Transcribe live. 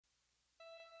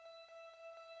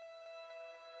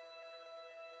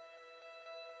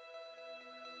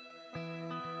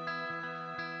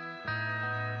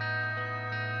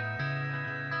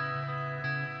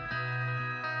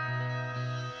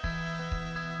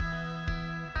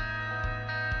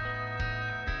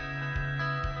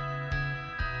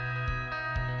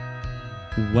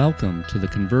Welcome to the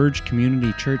Converge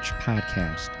Community Church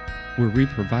podcast, where we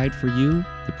provide for you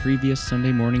the previous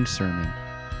Sunday morning sermon.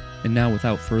 And now,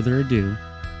 without further ado,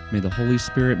 may the Holy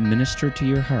Spirit minister to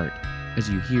your heart as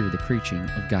you hear the preaching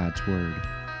of God's Word.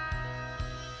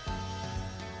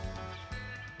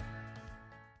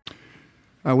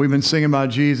 We've been singing about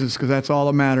Jesus because that's all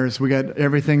that matters. We got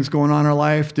everything's going on in our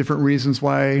life, different reasons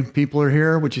why people are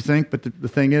here, what you think, but the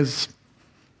thing is,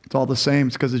 it's all the same.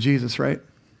 It's because of Jesus, right?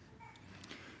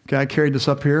 Okay, I carried this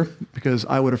up here because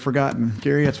I would have forgotten.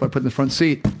 Gary, that's why I put it in the front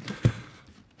seat.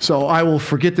 So I will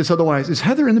forget this otherwise. Is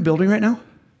Heather in the building right now?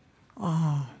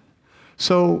 Oh.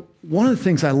 So one of the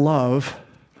things I love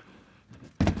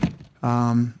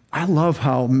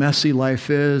how messy life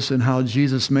is and how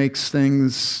Jesus makes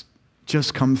things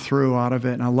just come through out of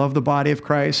it. And I love the body of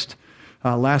Christ.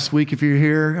 Last week, if you're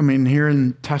here,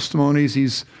 hearing testimonies,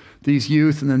 these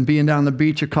youth, and then being down the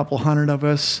beach, a couple hundred of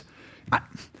us.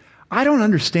 I don't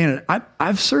understand it.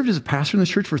 I've served as a pastor in this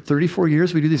church for 34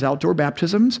 years. We do these outdoor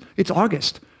baptisms. It's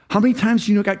August. How many times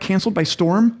do you know it got canceled by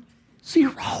storm?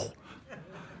 0.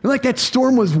 Like that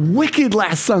storm was wicked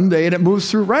last Sunday, and it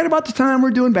moves through right about the time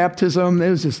we're doing baptism.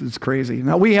 It's crazy.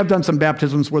 Now, we have done some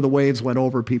baptisms where the waves went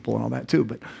over people and all that too,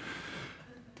 but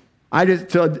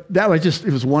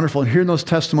it was wonderful. And hearing those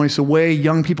testimonies, the way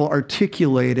young people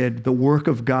articulated the work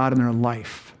of God in their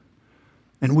life.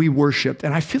 And we worshiped.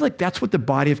 And I feel like that's what the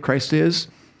body of Christ is.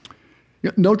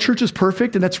 No church is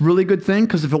perfect, and that's a really good thing,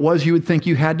 because if it was, you would think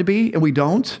you had to be, and we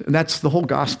don't. And that's the whole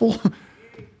gospel.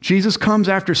 Jesus comes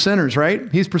after sinners, right?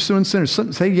 He's pursuing sinners.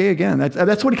 Say yay again.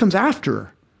 That's what he comes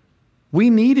after.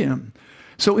 We need him.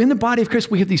 So in the body of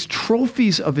Christ, we have these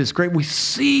trophies of his grace. We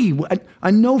see. I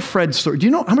know Fred's story. Do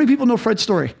you know how many people know Fred's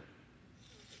story?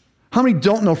 How many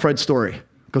don't know Fred's story?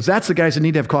 Because that's the guys that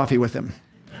need to have coffee with him.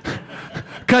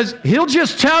 Because he'll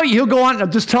just tell you, he'll go on and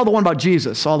just tell the one about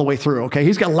Jesus all the way through, okay?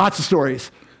 He's got lots of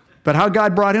stories. But how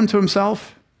God brought him to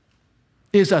himself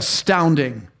is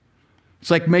astounding. It's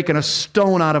like making a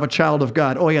stone out of a child of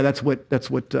God. Oh yeah, that's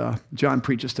what John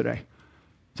preaches today.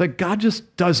 It's like God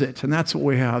just does it, and that's what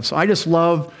we have. So I just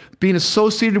love being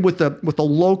associated with a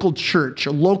local church,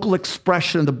 a local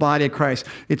expression of the body of Christ.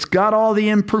 It's got all the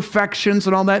imperfections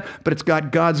and all that, but it's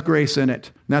got God's grace in it.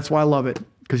 And that's why I love it,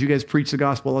 because you guys preach the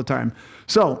gospel all the time.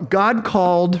 So God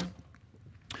called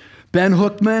Ben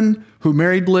Hookman, who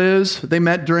married Liz. They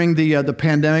met during the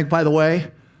pandemic, by the way.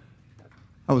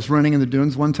 I was running in the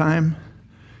dunes one time,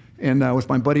 and with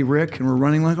my buddy Rick, and we're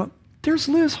running like, oh, there's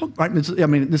Liz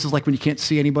Hookman. This is like when you can't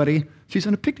see anybody. She's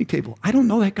on a picnic table. I don't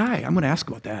know that guy. I'm going to ask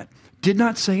about that. Did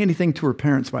not say anything to her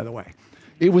parents, by the way.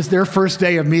 It was their first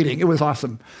day of meeting. It was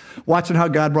awesome. Watching how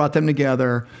God brought them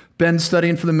together. Ben's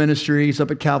studying for the ministry. He's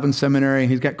up at Calvin Seminary, and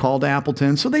he's got called to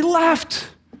Appleton. So they left.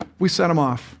 We sent him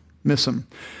off. Miss him.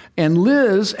 And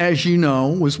Liz, as you know,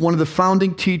 was one of the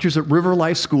founding teachers at River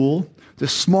Life School,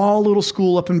 this small little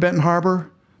school up in Benton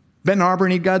Harbor. Benton Harbor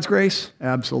need God's grace?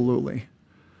 Absolutely.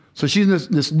 So she's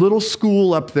in this little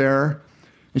school up there,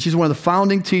 and she's one of the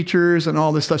founding teachers and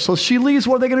all this stuff. So she leaves.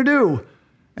 What are they going to do?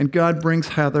 And God brings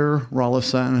Heather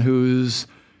Rollison, who's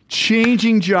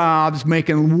changing jobs,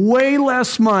 making way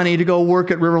less money to go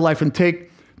work at River Life and take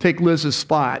Liz's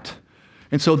spot.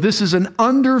 And so this is an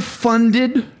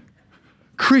underfunded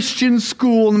Christian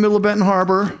school in the middle of Benton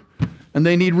Harbor, and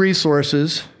they need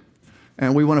resources,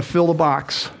 and we want to fill the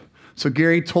box. So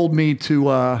Gary told me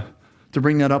to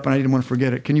bring that up, and I didn't want to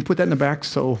forget it. Can you put that in the back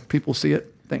so people see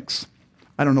it? Thanks.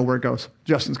 I don't know where it goes.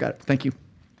 Justin's got it. Thank you.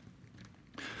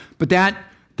 But that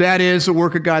is a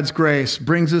work of God's grace.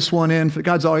 Brings this one in.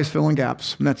 God's always filling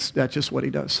gaps, and that's just what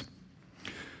he does.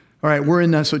 All right, we're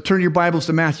in that. So turn your Bibles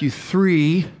to Matthew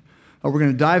 3. We're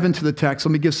going to dive into the text.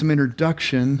 Let me give some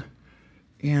introduction.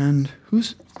 And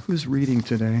who's reading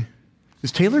today?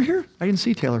 Is Taylor here? I didn't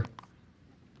see Taylor.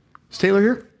 Is Taylor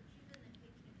here?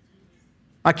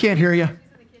 I can't hear you.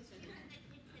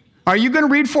 Are you going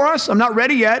to read for us? I'm not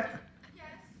ready yet. Yes.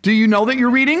 Do you know that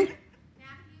you're reading?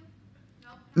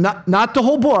 Not the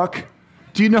whole book.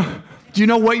 Do you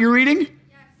know what you're reading? Yes.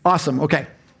 Awesome. Okay.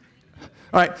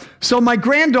 All right. So my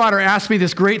granddaughter asked me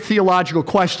this great theological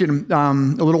question a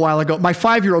little while ago. My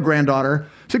 5-year-old granddaughter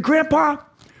said, "Grandpa,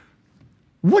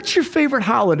 what's your favorite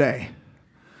holiday?"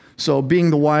 So being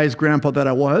the wise grandpa that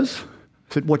I was,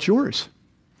 I said, "What's yours?"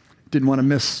 Didn't want to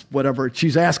miss whatever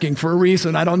she's asking for a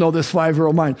reason. I don't know this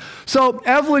 5-year-old mind. So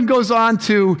Evelyn goes on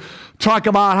to talk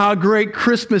about how great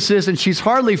Christmas is, and she's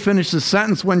hardly finished the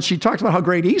sentence when she talks about how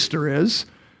great Easter is,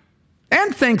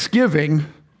 and Thanksgiving,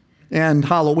 and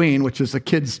Halloween, which is the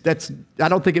kids. I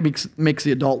don't think it makes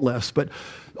the adult list, but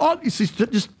she's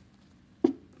just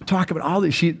talk about all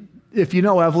this. If you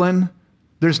know Evelyn,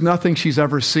 There's nothing she's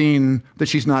ever seen that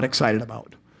she's not excited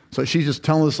about. So she's just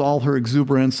telling us all her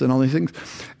exuberance and all these things.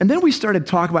 And then we started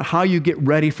talking about how you get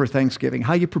ready for Thanksgiving,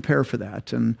 how you prepare for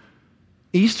that. And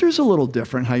Easter's a little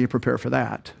different, how you prepare for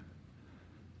that.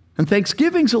 And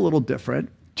Thanksgiving's a little different,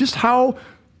 just how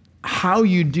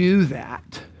you do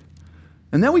that.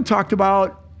 And then we talked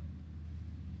about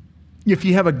if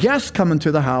you have a guest coming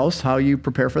to the house, how you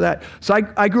prepare for that. So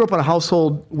I grew up in a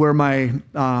household where my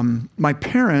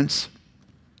parents,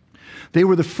 they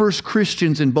were the first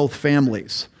Christians in both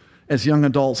families as young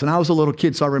adults. And I was a little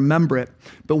kid, so I remember it.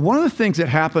 But one of the things that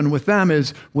happened with them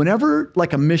is whenever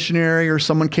like a missionary or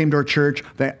someone came to our church,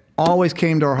 they always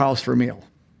came to our house for a meal.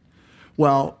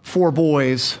 Well, 4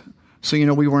 boys, so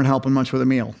we weren't helping much with a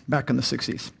meal back in the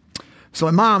 60s. So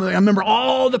my mom, I remember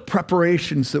all the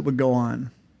preparations that would go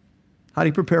on. How do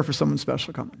you prepare for someone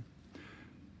special coming?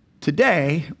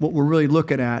 Today, what we're really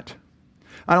looking at,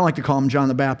 I don't like to call him John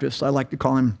the Baptist. I like to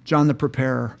call him John the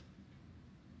Preparer,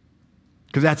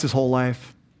 because that's his whole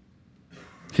life,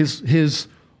 his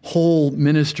whole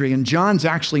ministry. And John's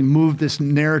actually moved this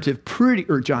narrative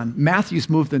Matthew's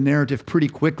moved the narrative pretty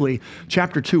quickly.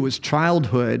 Chapter 2 is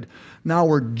childhood. Now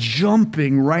we're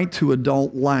jumping right to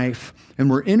adult life, and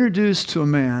we're introduced to a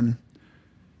man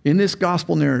in this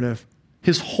gospel narrative.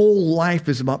 His whole life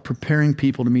is about preparing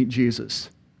people to meet Jesus.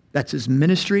 That's his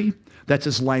ministry. That's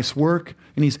his life's work.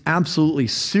 And he's absolutely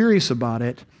serious about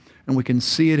it. And we can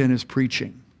see it in his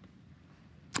preaching.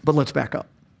 But let's back up.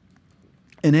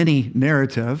 In any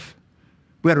narrative,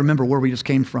 we got to remember where we just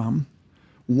came from,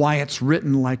 why it's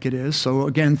written like it is. So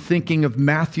again, thinking of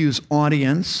Matthew's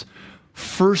audience,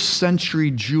 first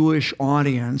century Jewish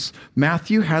audience,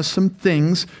 Matthew has some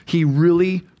things he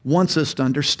really wants us to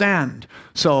understand.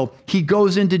 So he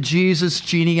goes into Jesus'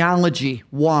 genealogy.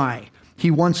 Why? He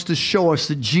wants to show us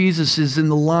that Jesus is in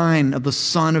the line of the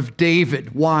son of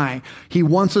David. Why? He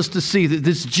wants us to see that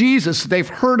this Jesus they've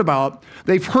heard about,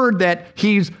 they've heard that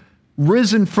he's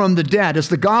risen from the dead. As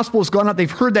the gospel has gone out, they've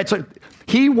heard that. So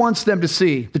he wants them to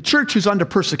see the church who's under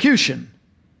persecution.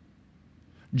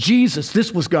 Jesus,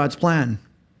 this was God's plan.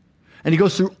 And he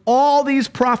goes through all these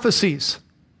prophecies.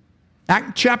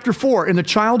 Chapter 4, in the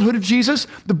childhood of Jesus,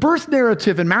 the birth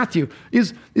narrative in Matthew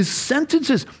is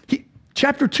sentences.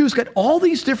 Chapter 2's got all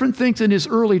these different things in his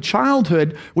early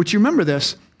childhood, which you remember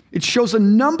this, it shows a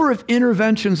number of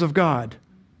interventions of God.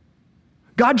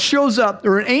 God shows up,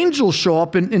 or an angel show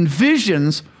up in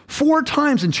visions 4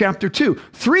 times in chapter 2.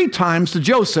 3 times to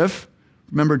Joseph.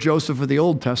 Remember Joseph of the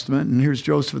Old Testament, and here's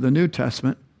Joseph of the New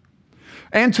Testament.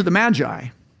 And to the Magi.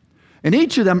 And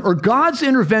each of them are God's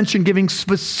intervention giving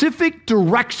specific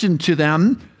direction to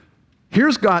them.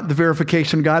 Here's God, the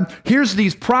verification of God. Here's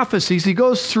these prophecies. He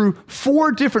goes through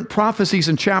 4 different prophecies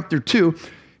in chapter 2.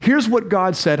 Here's what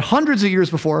God said hundreds of years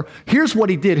before. Here's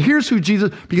what he did. Here's who Jesus,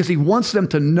 because he wants them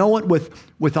to know it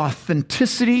with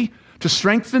authenticity, to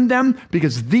strengthen them,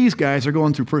 because these guys are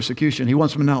going through persecution. He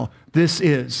wants them to know this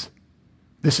is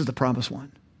the promised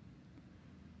one.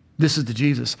 This is the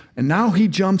Jesus. And now he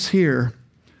jumps here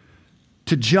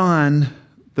to John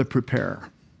the Preparer.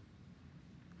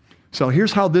 So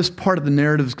here's how this part of the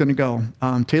narrative is going to go.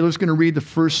 Taylor's going to read the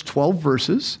first 12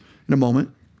 verses in a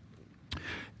moment.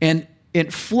 And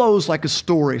it flows like a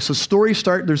story. So stories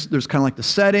start, there's kind of like the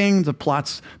setting, the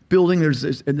plot's building, there's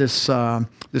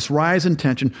this rise in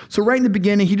tension. So right in the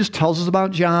beginning, he just tells us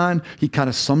about John. He kind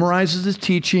of summarizes his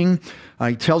teaching.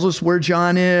 He tells us where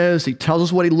John is. He tells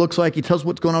us what he looks like. He tells us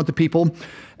what's going on with the people.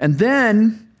 And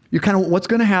then you're kind of, what's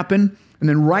going to happen? And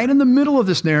then right in the middle of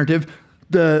this narrative,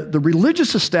 the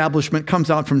religious establishment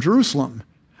comes out from Jerusalem.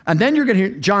 And then you're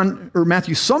going to hear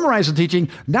Matthew summarize the teaching.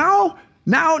 Now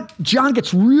John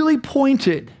gets really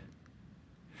pointed.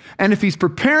 And if he's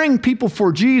preparing people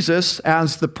for Jesus,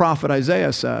 as the prophet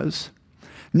Isaiah says,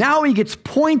 now he gets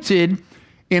pointed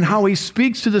in how he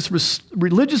speaks to this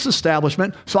religious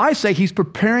establishment. So I say he's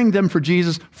preparing them for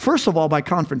Jesus, first of all, by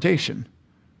confrontation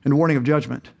and warning of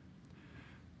judgment.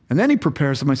 And then he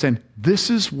prepares them by saying, this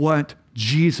is what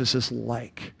Jesus is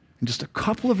like. In just a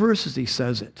couple of verses, he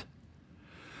says it.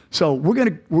 So we're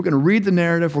gonna read the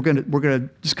narrative. We're gonna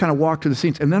just kind of walk through the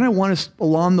scenes, and then I want us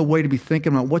along the way to be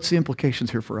thinking about what's the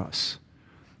implications here for us,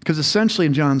 because essentially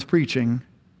in John's preaching,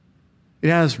 it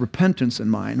has repentance in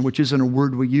mind, which isn't a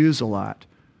word we use a lot,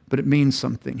 but it means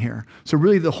something here. So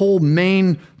really, the whole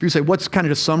main, if you say what's kind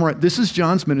of to summarize, this is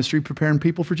John's ministry preparing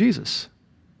people for Jesus,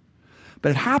 but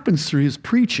it happens through his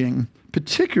preaching,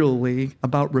 particularly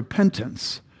about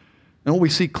repentance, and what we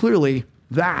see clearly,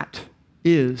 that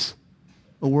is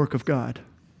a work of God.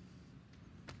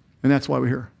 And that's why we're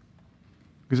here,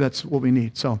 because that's what we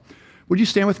need. So would you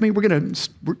stand with me? We're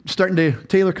starting to,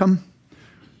 Taylor, come.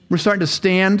 We're starting to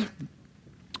stand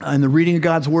in the reading of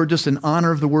God's word, just in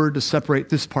honor of the word, to separate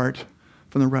this part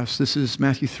from the rest. This is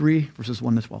Matthew 3, verses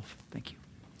 1 to 12. Thank you.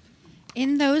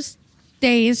 In those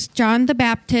days, John the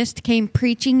Baptist came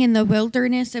preaching in the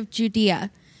wilderness of Judea.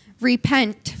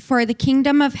 Repent, for the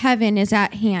kingdom of heaven is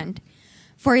at hand.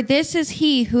 For this is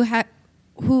he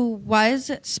who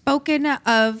was spoken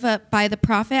of by the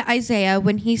prophet Isaiah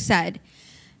when he said,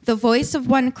 the voice of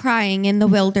one crying in the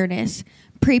wilderness,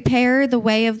 prepare the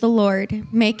way of the Lord,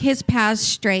 make his paths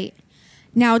straight.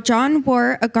 Now John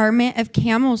wore a garment of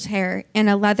camel's hair and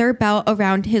a leather belt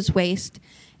around his waist,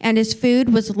 and his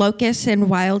food was locusts and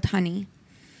wild honey.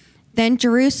 Then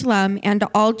Jerusalem and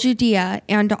all Judea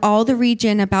and all the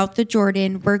region about the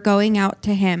Jordan were going out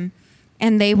to him,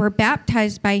 and they were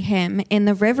baptized by him in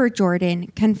the river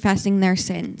Jordan, confessing their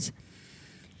sins.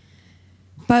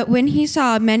 But when he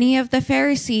saw many of the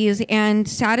Pharisees and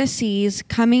Sadducees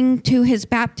coming to his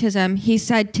baptism, he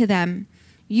said to them,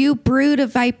 you brood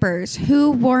of vipers,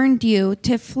 who warned you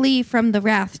to flee from the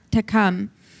wrath to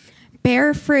come?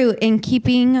 Bear fruit in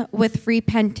keeping with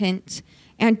repentance,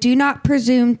 and do not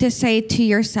presume to say to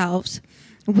yourselves,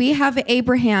 we have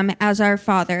Abraham as our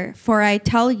father, for I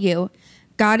tell you,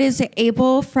 God is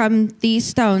able from these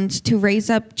stones to raise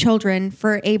up children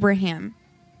for Abraham.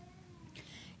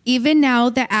 Even now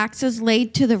the axe is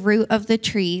laid to the root of the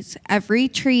trees. Every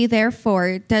tree,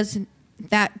 therefore,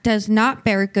 that does not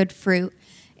bear good fruit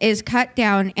is cut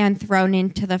down and thrown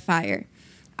into the fire.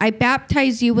 I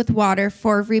baptize you with water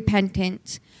for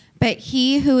repentance, but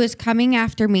he who is coming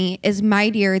after me is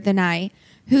mightier than I,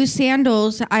 whose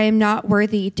sandals I am not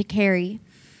worthy to carry.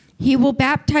 He will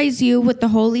baptize you with the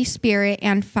Holy Spirit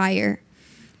and fire.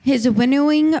 His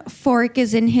winnowing fork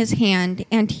is in his hand,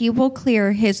 and he will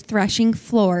clear his threshing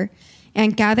floor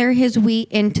and gather his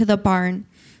wheat into the barn.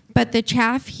 But the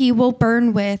chaff he will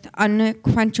burn with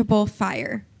unquenchable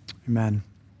fire. Amen.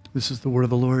 This is the word of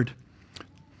the Lord.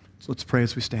 So let's pray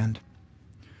as we stand.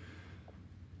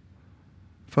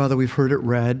 Father, we've heard it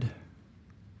read.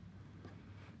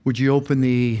 Would you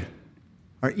open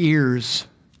our ears,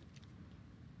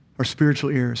 our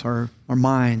spiritual ears, our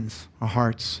minds, our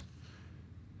hearts,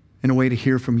 in a way to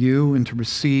hear from you and to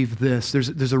receive this.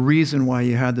 There's a reason why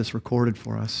you had this recorded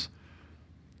for us.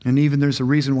 And even there's a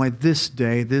reason why this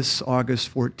day, this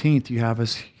August 14th, you have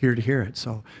us here to hear it.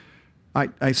 So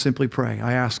I simply pray,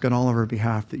 I ask on all of our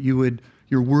behalf that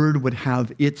your word would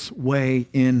have its way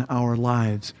in our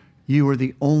lives. You are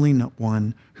the only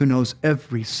one who knows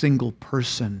every single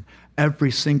person, every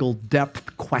single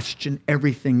depth, question,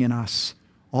 everything in us,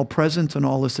 all present and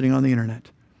all listening on the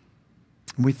internet.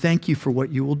 And we thank you for what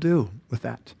you will do with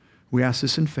that. We ask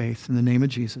this in faith in the name of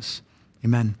Jesus.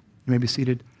 Amen. You may be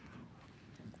seated.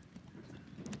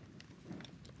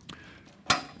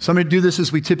 So I'm going to do this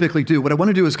as we typically do. What I want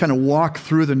to do is kind of walk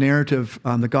through the narrative,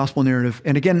 the gospel narrative.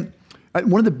 And again,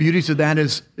 one of the beauties of that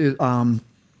is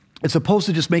it's opposed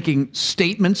to just making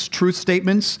statements, truth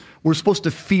statements. We're supposed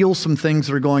to feel some things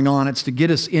that are going on. It's to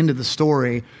get us into the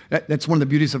story. That's one of the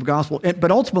beauties of the gospel.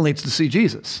 But ultimately, it's to see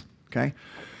Jesus, okay?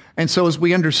 And so as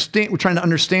we're trying to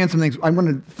understand some things, I want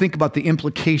to think about the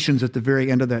implications at the very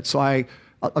end of that. So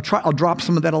I'll drop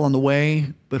some of that along the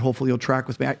way, but hopefully you'll track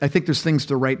with me. I think there's things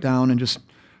to write down and just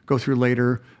go through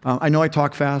later. I know I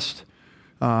talk fast,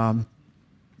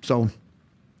 so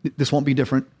this won't be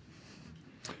different.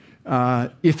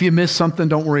 If you miss something,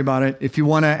 don't worry about it. If you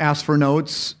want to ask for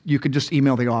notes, you could just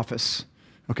email the office,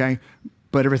 okay?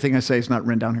 But everything I say is not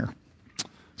written down here.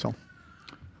 So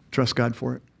trust God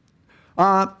for it.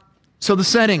 So the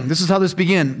setting, this is how this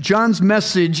begins. John's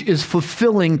message is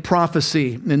fulfilling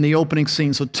prophecy in the opening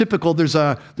scene. So typical, there's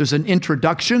an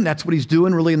introduction. That's what he's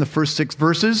doing really in the first 6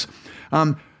 verses.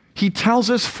 He tells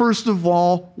us, first of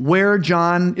all, where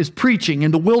John is preaching,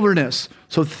 in the wilderness.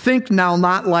 So think now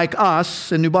not like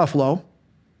us in New Buffalo.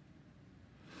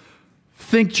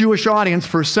 Think Jewish audience,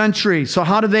 first century. So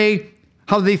how do they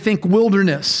think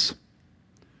wilderness?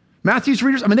 Matthew's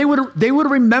readers, they would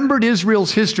have remembered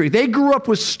Israel's history. They grew up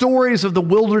with stories of the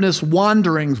wilderness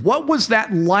wanderings. What was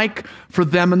that like for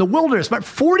them in the wilderness? About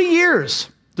 40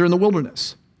 years they're in the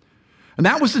wilderness. And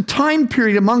that was the time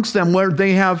period amongst them where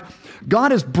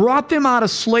God has brought them out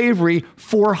of slavery,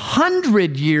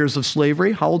 400 years of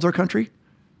slavery. How old's our country?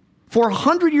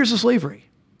 400 years of slavery.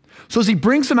 So as he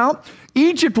brings them out,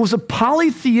 Egypt was a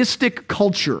polytheistic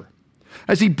culture.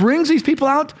 As he brings these people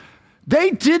out,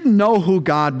 they didn't know who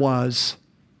God was.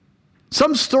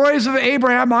 Some stories of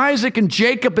Abraham, Isaac, and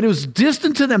Jacob, but it was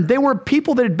distant to them. They were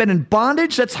people that had been in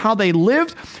bondage. That's how they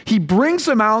lived. He brings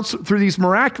them out through these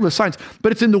miraculous signs.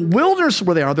 But it's in the wilderness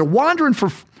where they are. They're wandering for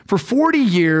 40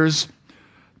 years.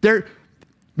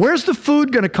 Where's the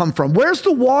food going to come from? Where's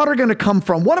the water going to come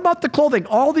from? What about the clothing?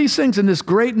 All these things in this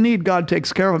great need, God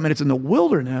takes care of them. And it's in the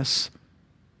wilderness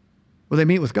where they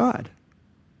meet with God,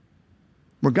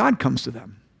 where God comes to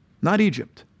them, not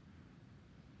Egypt.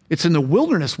 It's in the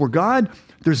wilderness where God,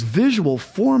 there's visual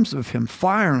forms of him,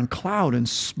 fire and cloud and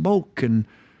smoke, and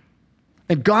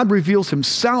God reveals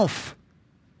himself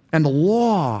and the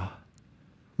law,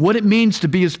 what it means to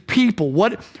be his people,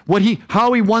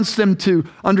 how he wants them to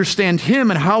understand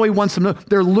him and how he wants them to.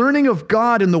 They're learning of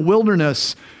God in the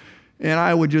wilderness. And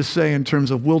I would just say, in terms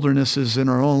of wildernesses in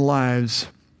our own lives,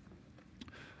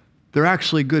 they're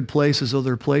actually good places, though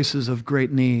they're places of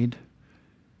great need.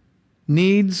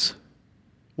 Needs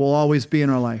will always be in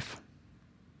our life.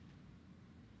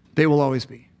 They will always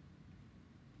be.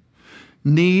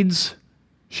 Needs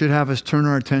should have us turn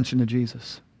our attention to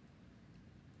Jesus.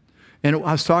 And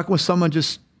I was talking with someone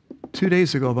just 2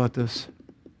 days ago about this.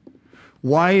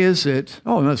 Why is it,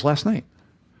 no, it was last night.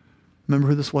 Remember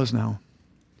who this was now.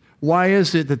 Why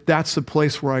is it that that's the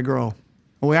place where I grow?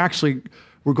 Well,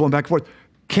 we're going back and forth.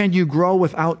 Can you grow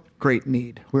without great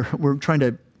need? We're trying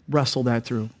to wrestle that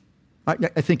through. I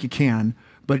think you can,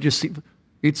 but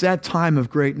it's that time of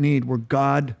great need where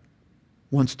God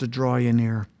wants to draw you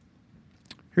near.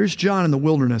 Here's John in the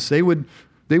wilderness. They would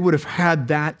have had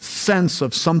that sense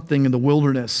of something in the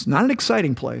wilderness. Not an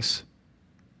exciting place,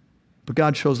 but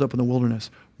God shows up in the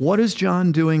wilderness. What is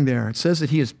John doing there? It says that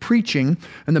he is preaching,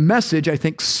 and the message, I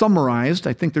think, summarized,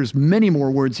 I think there's many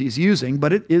more words he's using,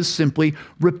 but it is simply,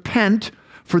 repent,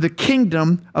 for the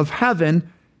kingdom of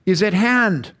heaven is at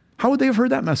hand. How would they have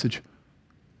heard that message?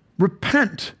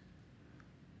 Repent,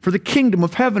 for the kingdom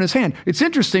of heaven is at hand. It's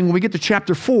interesting when we get to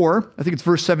chapter 4, I think it's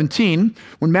verse 17,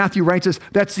 when Matthew writes this,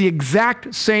 that's the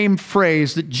exact same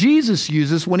phrase that Jesus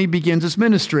uses when he begins his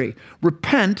ministry.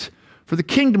 Repent, for the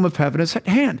kingdom of heaven is at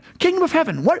hand. Kingdom of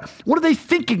heaven. What are they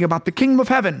thinking about the kingdom of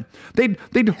heaven?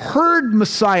 They'd heard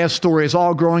Messiah stories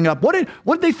all growing up. What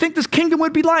did they think this kingdom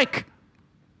would be like?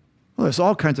 Well, there's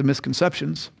all kinds of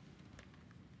misconceptions.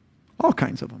 All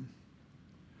kinds of them.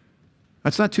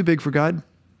 That's not too big for God.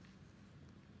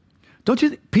 Don't you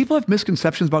think people have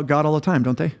misconceptions about God all the time,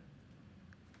 don't they?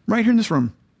 Right here in this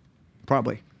room,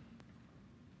 probably.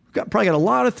 Probably got a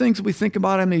lot of things that we think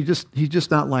about him. He's just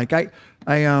not like.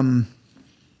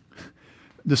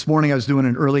 This morning I was doing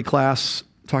an early class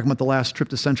talking about the last trip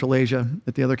to Central Asia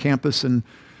at the other campus, and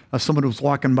someone was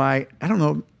walking by. I don't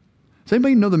know. Does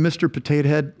anybody know the Mr. Potato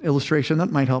Head illustration?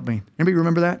 That might help me. Anybody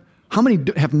remember that? How many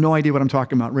have no idea what I'm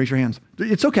talking about? Raise your hands.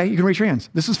 It's okay. You can raise your hands.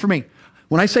 This is for me.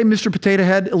 When I say Mr. Potato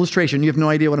Head illustration, you have no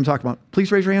idea what I'm talking about.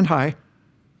 Please raise your hand high.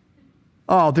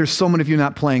 Oh, there's so many of you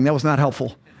not playing. That was not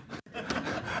helpful.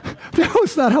 That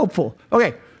was not helpful.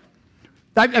 Okay.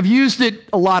 I've used it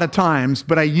a lot of times,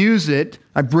 but I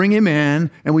bring him in,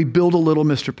 and we build a little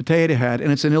Mr. Potato Head,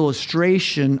 and it's an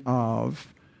illustration of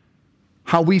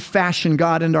how we fashion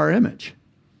God into our image.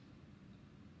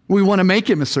 We want to make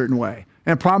him a certain way,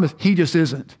 and the problem is he just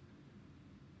isn't.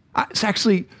 I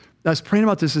was praying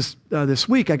about this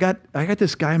week. I got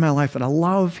this guy in my life that I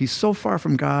love. He's so far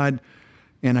from God,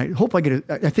 and I hope I think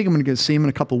I'm going to get to see him in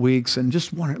a couple of weeks, and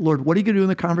just wonder, Lord, what are you going to do in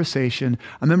the conversation?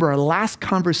 I remember our last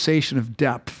conversation of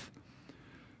depth.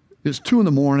 It was 2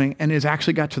 a.m, and it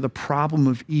actually got to the problem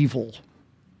of evil.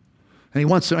 And he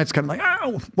wants to, it's kind of like,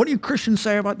 oh, what do you Christians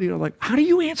say about, like, how do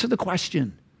you answer the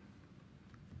question?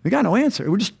 We got no answer.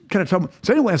 We're just kind of talking.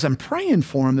 So anyway, as I'm praying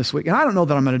for him this week, and I don't know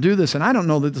that I'm going to do this, and I don't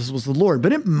know that this was the Lord,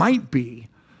 but it might be.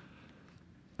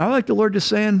 I like the Lord just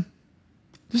saying,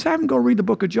 just have him go read the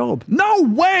book of Job. No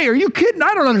way! Are you kidding?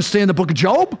 I don't understand the book of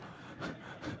Job.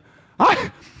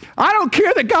 I don't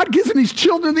care that God gives him these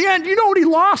children in the end. You know what he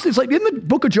lost? It's like, isn't the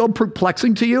book of Job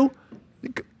perplexing to you?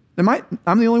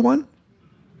 I'm the only one?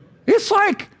 It's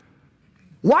like,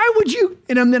 why would you?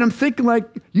 And then I'm thinking like,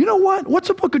 you know what? What's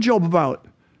the book of Job about?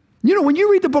 You know, when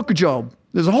you read the book of Job,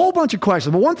 there's a whole bunch of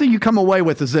questions, but one thing you come away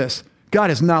with is this: God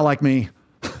is not like me.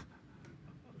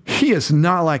 He is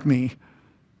not like me.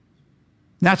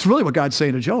 That's really what God's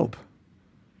saying to Job.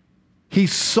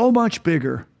 He's so much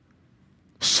bigger,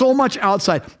 so much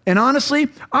outside. And honestly,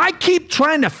 I keep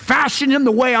trying to fashion him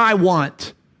the way I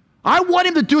want. I want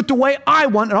him to do it the way I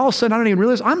want, and all of a sudden I don't even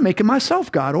realize I'm making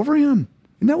myself God over him.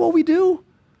 Isn't that what we do?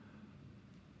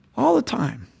 All the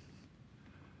time.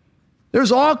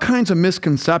 There's all kinds of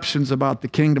misconceptions about the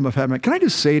kingdom of heaven. Can I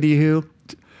just say to you,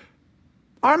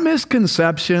 our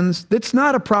misconceptions, that's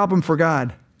not a problem for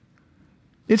God.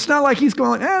 It's not like he's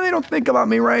going, they don't think about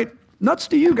me right. Nuts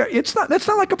to you guys. That's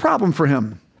not like a problem for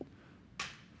him.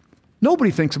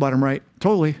 Nobody thinks about him right,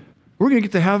 totally. We're going to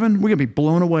get to heaven, we're going to be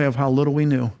blown away of how little we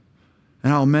knew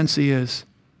and how immense he is.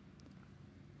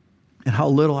 and how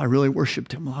little I really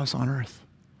worshiped him while I was on earth.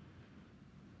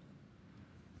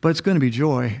 But it's going to be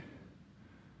joy.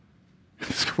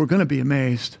 We're going to be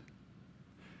amazed.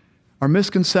 Our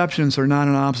misconceptions are not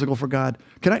an obstacle for God.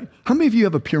 How many of you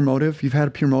have a pure motive? You've had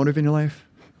a pure motive in your life?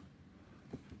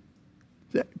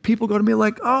 People go to me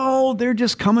like, oh, they're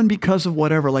just coming because of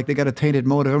whatever, like they got a tainted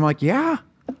motive. I'm like, yeah,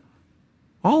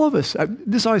 all of us.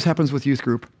 This always happens with youth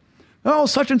group. Oh,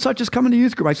 such and such is coming to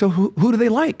youth group. I said, who do they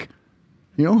like?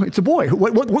 You know, it's a boy.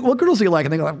 What girls do you like?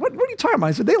 And they go, what are you talking about?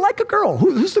 I said, they like a girl.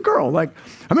 Who's the girl? Like,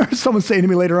 I remember someone saying to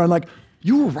me later on, like,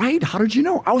 you were right. How did you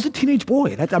know? I was a teenage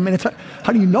boy.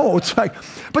 How do you know? It's like,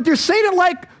 but they're saying it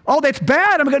like, oh, that's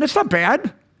bad. I'm going, it's not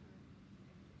bad.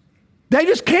 They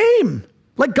just came.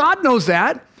 Like God knows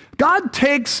that. God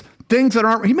takes things that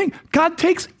aren't, God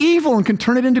takes evil and can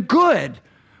turn it into good.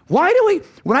 Why do we,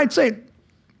 when I'd say,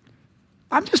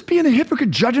 I'm just being a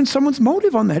hypocrite judging someone's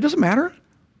motive on that. It doesn't matter.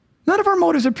 None of our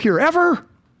motives are pure, ever.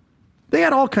 They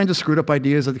had all kinds of screwed up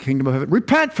ideas of the kingdom of heaven.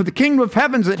 Repent, for the kingdom of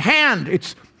heaven's at hand.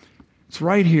 It's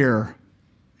right here.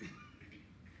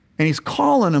 And he's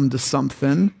calling them to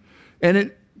something.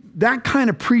 And that kind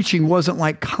of preaching wasn't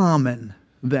like common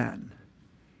then.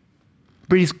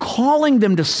 But he's calling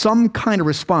them to some kind of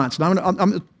response. Now I'm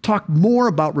going to talk more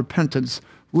about repentance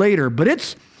later. But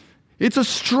it's a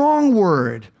strong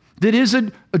word that is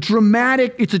a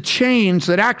dramatic, it's a change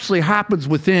that actually happens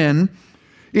within.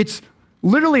 It's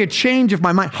literally a change of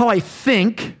my mind, how I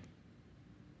think.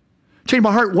 Change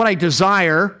my heart, what I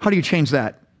desire. How do you change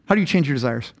that? How do you change your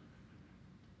desires?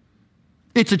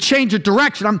 It's a change of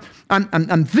direction.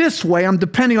 I'm this way. I'm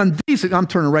depending on these. I'm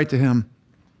turning right to him.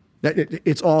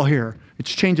 It's all here.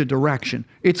 It's change of direction.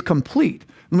 It's complete.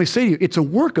 Let me say to you, it's a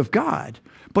work of God,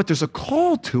 but there's a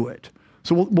call to it.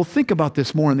 So we'll think about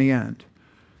this more in the end.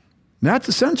 And that's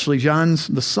essentially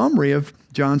the summary of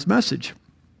John's message.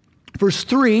 Verse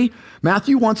 3,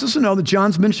 Matthew wants us to know that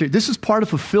John's ministry, this is part of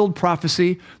fulfilled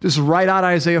prophecy. This is right out of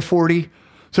Isaiah 40.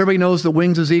 So everybody knows the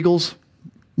wings as eagles.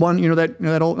 One,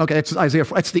 that old, okay, that's Isaiah.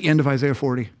 That's the end of Isaiah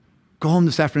 40. Go home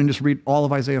this afternoon and just read all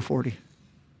of Isaiah 40.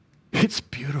 It's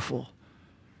beautiful.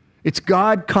 It's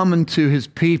God coming to his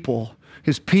people.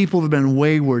 His people have been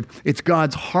wayward. It's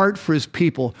God's heart for his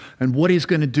people and what he's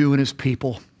going to do in his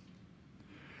people.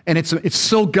 And it's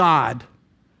so God.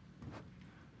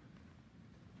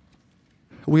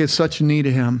 We have such need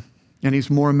of him, and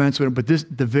he's more immense with it. But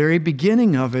the very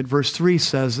beginning of it, verse 3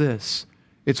 says this.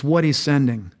 It's what he's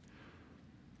sending.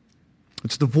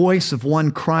 It's the voice of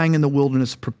one crying in the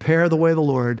wilderness, prepare the way of the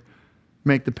Lord,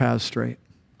 make the path straight.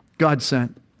 God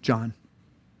sent John.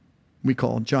 We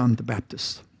call him John the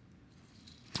Baptist.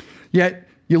 Yet,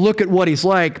 you look at what he's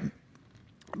like.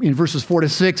 In verses 4 to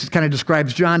 6, it kind of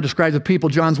describes the people,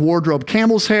 John's wardrobe,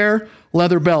 camel's hair,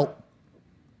 leather belt.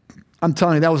 I'm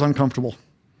telling you, that was uncomfortable.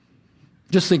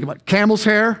 Just think about it. Camel's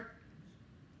hair,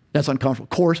 that's uncomfortable.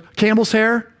 Coarse, camel's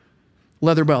hair,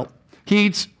 leather belt. He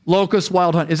eats locust,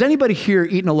 wild hunt. Is anybody here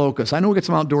eating a locust? I know we get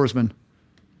some outdoorsmen.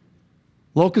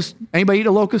 Locust? Anybody eat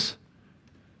a locust?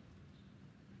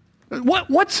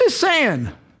 What's this saying?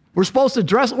 We're supposed to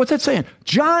dress. What's that saying?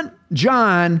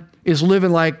 John is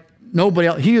living like nobody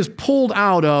else. He is pulled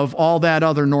out of all that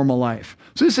other normal life.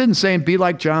 So this isn't saying be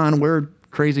like John, wear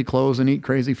crazy clothes and eat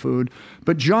crazy food.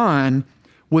 But John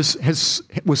was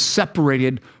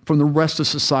separated from the rest of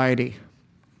society.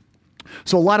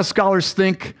 So a lot of scholars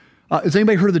think, has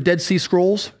anybody heard of the Dead Sea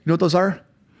Scrolls? You know what those are?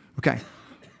 Okay.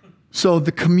 So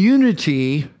the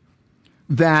community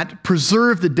that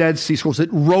preserved the Dead Sea Scrolls,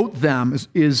 that wrote them,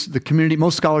 is the community,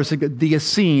 most scholars think that the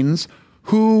Essenes,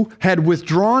 who had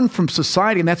withdrawn from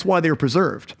society, and that's why they were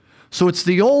preserved. So it's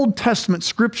the Old Testament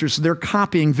scriptures they're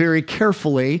copying very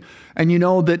carefully, and you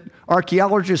know that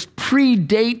archaeologists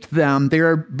predate them. They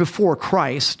are before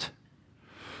Christ.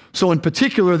 So in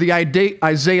particular, the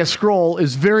Isaiah scroll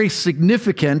is very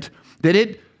significant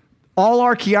that all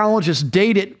archaeologists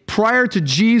date it prior to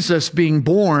Jesus being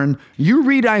born. You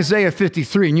read Isaiah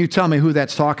 53 and you tell me who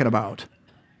that's talking about.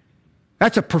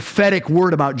 That's a prophetic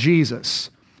word about Jesus.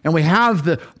 And we have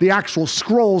the actual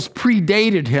scrolls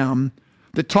predated him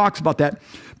that talks about that.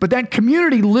 But that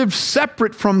community lived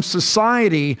separate from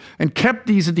society and kept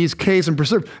these caves and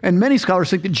preserved. And many scholars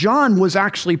think that John was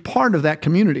actually part of that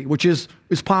community, which is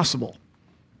possible.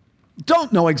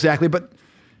 Don't know exactly, but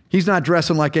he's not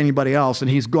dressing like anybody else, and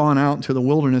he's gone out into the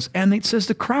wilderness, and it says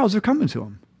the crowds are coming to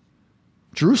him.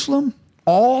 Jerusalem,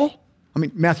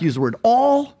 Matthew used the word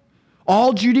all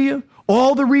Judea,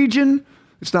 all the region.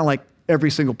 It's not like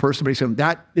every single person, but he's saying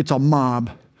that it's a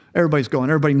mob. Everybody's going.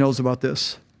 Everybody knows about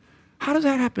this. How does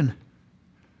that happen?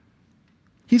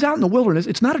 He's out in the wilderness.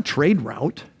 It's not a trade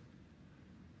route.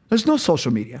 There's no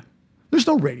social media.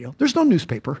 There's no radio. There's no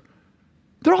newspaper.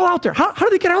 They're all out there. How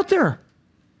did they get out there?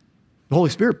 The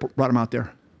Holy Spirit brought them out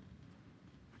there.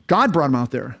 God brought them out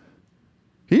there.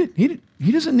 He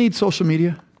doesn't need social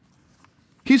media.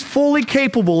 He's fully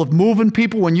capable of moving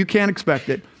people when you can't expect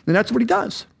it. And that's what he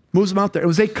does. Moves them out there.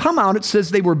 As they come out, it says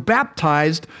they were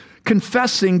baptized,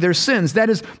 confessing their sins.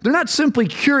 That is, they're not simply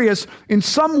curious. In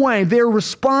some way, they're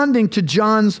responding to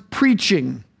John's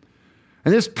preaching.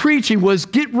 And this preaching was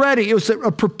get ready. It was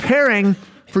a preparing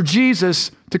for Jesus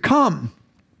to come.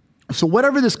 So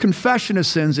whatever this confession of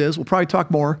sins is, we'll probably talk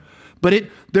more, but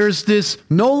there's this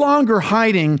no longer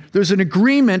hiding. There's an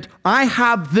agreement. I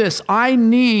have this. I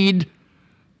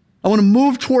want to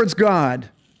move towards God.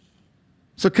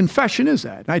 So confession is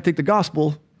that. And I think the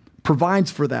gospel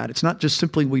provides for that. It's not just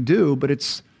simply we do, but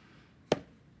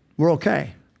we're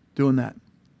okay doing that.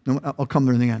 I'll come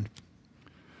there in the end.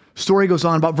 Story goes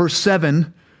on about verse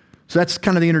 7. So that's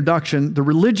kind of the introduction. The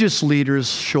religious leaders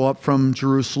show up from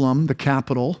Jerusalem, the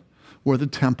capital, where the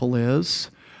temple is,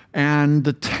 and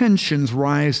the tension's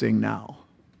rising now.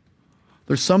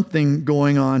 There's something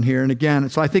going on here. And again,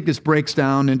 so I think this breaks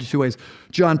down into two ways.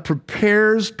 John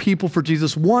prepares people for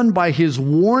Jesus, one by his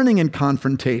warning and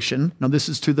confrontation. Now this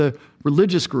is to the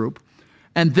religious group.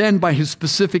 And then by his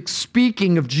specific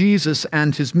speaking of Jesus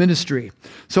and his ministry.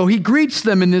 So he greets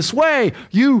them in this way,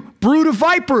 you brood of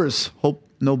vipers. Hope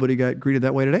nobody got greeted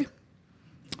that way today.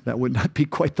 That would not be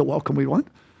quite the welcome we'd want.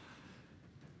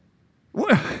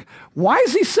 Why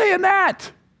is he saying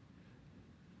that?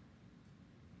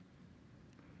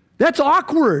 That's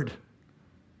awkward.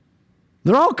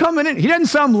 They're all coming in. He doesn't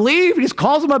tell them leave. He just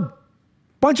calls them a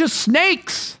bunch of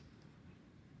snakes.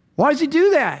 Why does he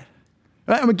do that?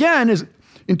 Again,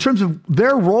 in terms of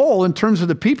their role, in terms of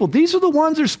the people, these are the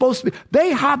ones that are supposed to be.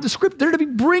 They have the script. They're to be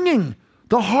bringing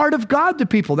the heart of God to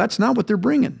people. That's not what they're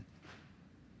bringing.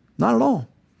 Not at all.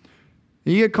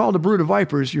 You get called a brood of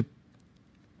vipers, you're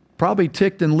probably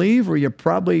ticked and leave, or you're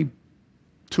probably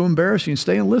too embarrassed and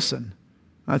stay and listen.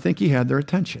 I think he had their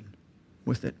attention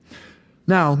with it.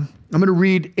 Now, I'm going to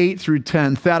read 8 through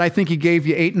 10. Thad, I think he gave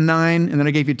you 8 and 9, and then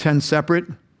I gave you 10 separate.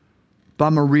 But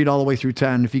I'm going to read all the way through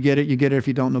 10. If you get it, you get it. If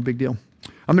you don't, no big deal.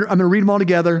 I'm going to read them all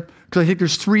together because I think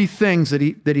there's 3 things that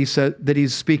he said that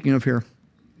he's speaking of here.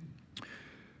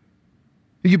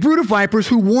 You brood of vipers,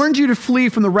 who warned you to flee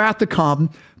from the wrath to come,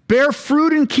 bear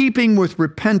fruit in keeping with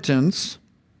repentance,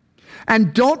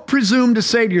 and don't presume to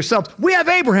say to yourselves, we have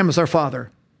Abraham as our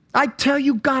father. I tell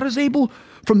you, God is able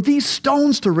from these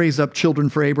stones to raise up children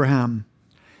for Abraham.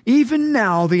 Even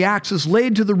now the axe is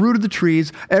laid to the root of the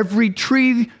trees. Every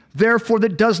tree, therefore,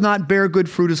 that does not bear good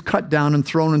fruit is cut down and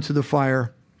thrown into the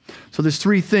fire. So there's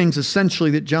 3 things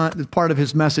essentially that John is part of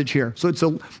his message here.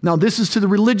 Now this is to the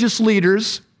religious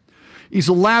leaders. He's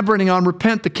elaborating on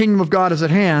repent, the kingdom of God is at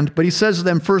hand. But he says to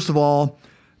them, first of all,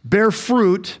 bear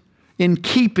fruit in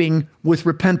keeping with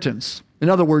repentance. In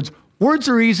other words, words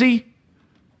are easy.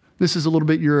 This is a little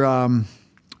bit your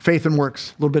faith and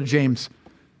works, a little bit of James.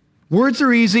 Words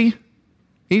are easy.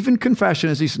 Even confession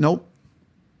is easy. Nope.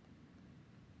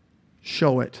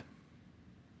 Show it.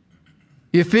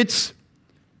 If it's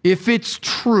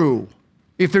true,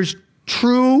 if there's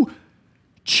true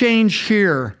change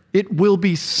here, it will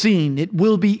be seen. It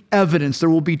will be evidence. There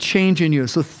will be change in you.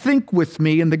 So think with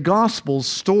me in the Gospels,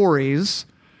 stories,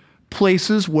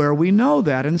 places where we know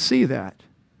that and see that.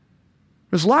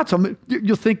 There's lots of them.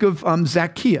 You'll think of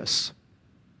Zacchaeus.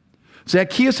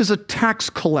 Zacchaeus is a tax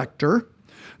collector.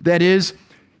 That is,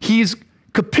 he's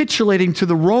capitulating to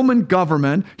the Roman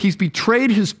government. He's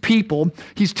betrayed his people.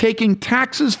 He's taking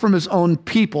taxes from his own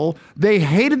people. They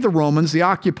hated the Romans. They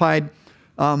occupied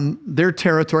their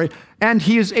territory. And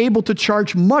he is able to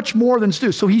charge much more than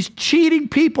due. So he's cheating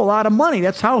people out of money.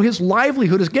 That's how his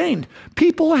livelihood is gained.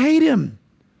 People hate him.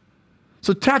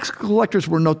 So tax collectors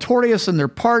were notorious in their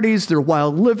parties, their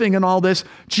wild living and all this.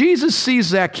 Jesus sees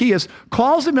Zacchaeus,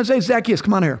 calls him and says, Zacchaeus,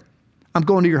 come on here. I'm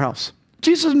going to your house.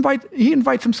 Jesus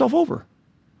invites himself over.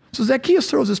 So Zacchaeus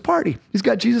throws his party. He's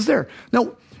got Jesus there.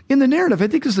 Now, in the narrative, I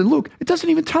think this is in Luke, it doesn't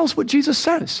even tell us what Jesus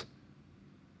says.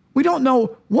 We don't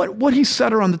know what he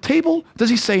said around the table.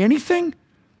 Does he say anything?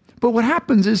 But what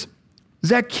happens is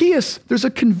Zacchaeus, there's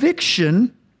a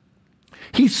conviction.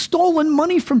 He's stolen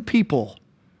money from people.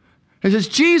 He says,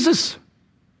 Jesus,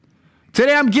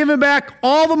 today I'm giving back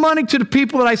all the money to the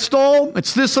people that I stole.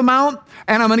 It's this amount,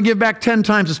 and I'm going to give back 10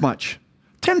 times as much.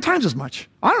 10 times as much.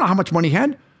 I don't know how much money he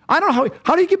had. I don't know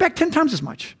how do you give back 10 times as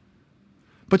much?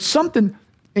 But something,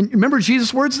 and remember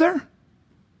Jesus' words there?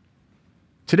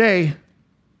 Today,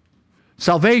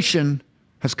 salvation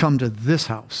has come to this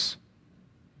house.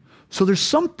 So there's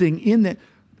something in that.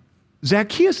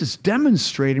 Zacchaeus is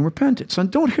demonstrating repentance. So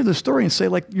don't hear the story and say,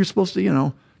 like, you're supposed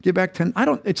to, give back 10.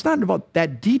 It's not about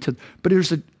that detail, but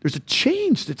there's a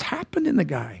change that's happened in the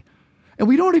guy. And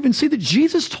we don't even see that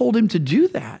Jesus told him to do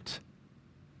that.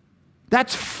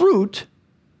 That's fruit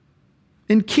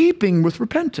in keeping with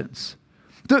repentance.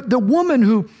 The woman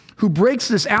who breaks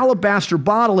this alabaster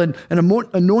bottle and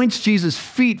anoints Jesus'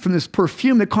 feet from this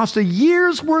perfume that cost a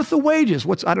year's worth of wages.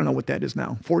 I don't know what that is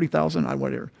now, 40,000,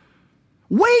 whatever.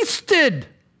 Wasted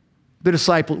the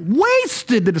disciples.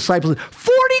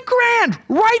 40 grand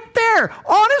right there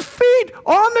on his feet,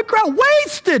 on the ground.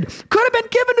 Wasted. Could have been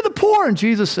given to the poor. And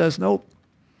Jesus says, nope.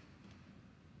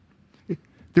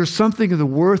 There's something of the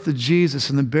worth of Jesus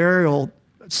and the burial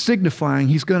signifying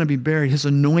he's going to be buried, his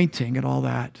anointing and all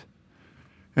that.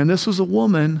 And this was a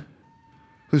woman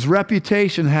whose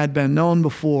reputation had been known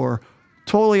before,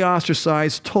 totally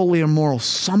ostracized, totally immoral,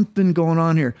 something going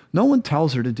on here. No one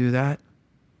tells her to do that.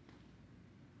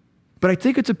 But I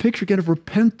think it's a picture again of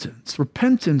repentance.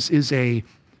 Repentance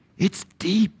it's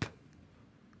deep.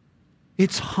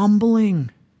 It's humbling.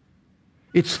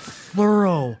 It's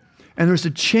thorough. And there's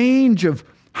a change of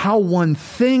how one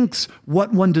thinks,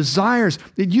 what one desires.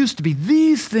 It used to be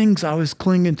these things I was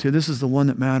clinging to. This is the one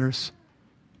that matters.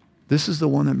 This is the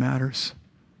one that matters.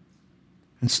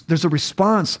 And there's a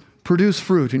response. Produce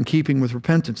fruit in keeping with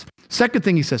repentance. Second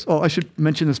thing he says, I should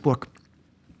mention this book.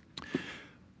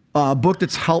 A book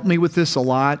that's helped me with this a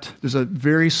lot. There's a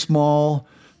very small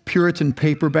Puritan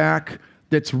paperback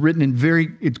that's written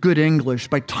in it's good English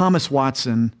by Thomas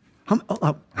Watson.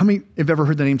 How many have ever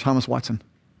heard the name Thomas Watson?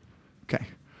 Okay.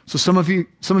 So some of you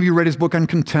read his book on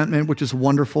contentment, which is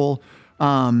wonderful.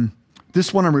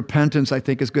 This one on repentance, I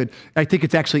think, is good. I think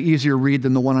it's actually easier to read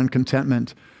than the one on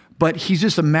contentment. But he's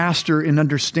just a master in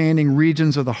understanding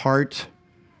regions of the heart.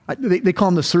 They call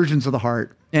them the surgeons of the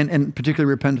heart, and particularly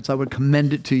repentance. I would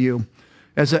commend it to you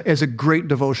as a great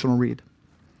devotional read.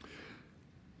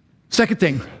 Second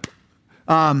thing,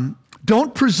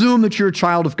 don't presume that you're a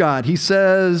child of God. He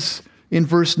says in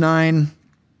verse 9,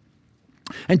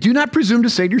 and do not presume to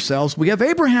say to yourselves, we have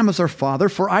Abraham as our father,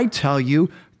 for I tell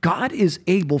you, God is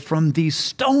able from these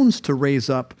stones to raise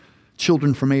up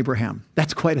children from Abraham.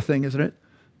 That's quite a thing, isn't it?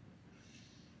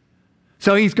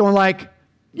 So he's going like,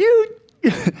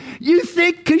 you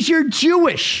think because you're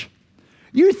Jewish,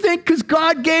 you think because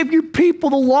God gave your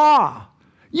people the law,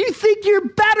 you think you're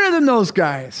better than those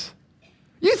guys.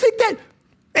 You think that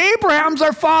Abraham's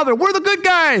our father. We're the good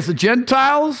guys. The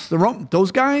Gentiles,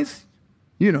 those guys,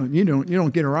 you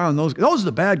don't get around those. Those are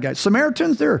the bad guys.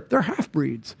 Samaritans, they're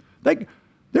half-breeds.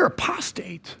 They're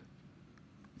apostate.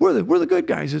 We're the good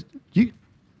guys. You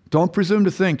don't presume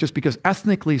to think just because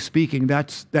ethnically speaking,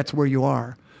 that's where you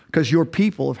are. Because your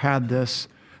people have had this.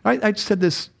 I said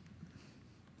this,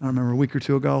 I don't remember, a week or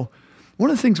two ago. One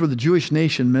of the things where the Jewish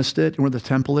nation missed it and where the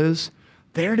temple is,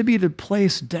 they're to be the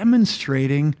place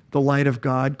demonstrating the light of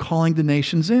God, calling the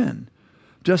nations in.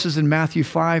 Just as in Matthew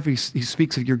 5, he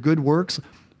speaks of your good works,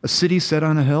 a city set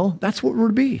on a hill. That's what we're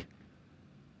to be.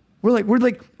 We're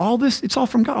like all this, it's all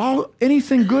from God.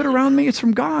 Anything good around me, it's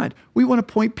from God. We want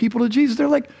to point people to Jesus.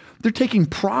 They're taking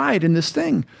pride in this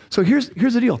thing. So here's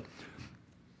the deal.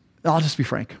 I'll just be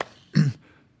frank.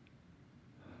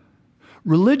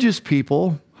 Religious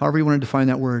people, however you want to define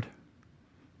that word,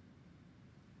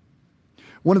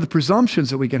 one of the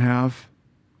presumptions that we can have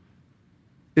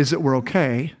is that we're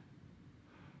okay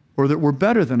or that we're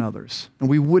better than others. And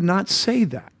we would not say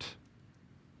that.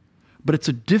 But it's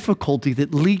a difficulty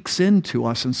that leaks into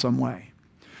us in some way.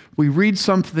 We read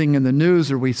something in the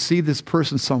news or we see this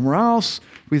person somewhere else,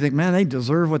 we think, man, they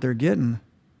deserve what they're getting.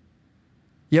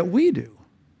 Yet we do.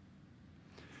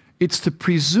 It's the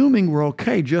presuming we're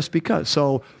okay just because.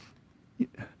 So,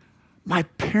 my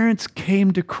parents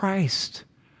came to Christ.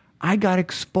 I got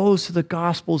exposed to the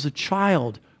gospel as a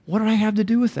child. What did I have to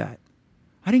do with that?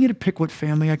 I didn't get to pick what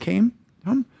family I came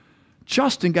from.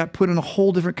 Justin got put in a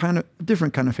whole different kind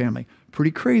of family.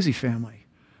 Pretty crazy family.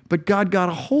 But God got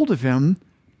a hold of him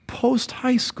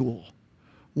post-high school.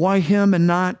 Why him and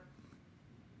not,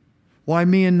 why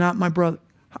me and not my brother?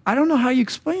 I don't know how you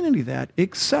explain any of that,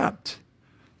 except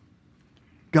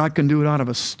God can do it out of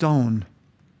a stone.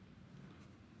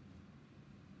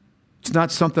 It's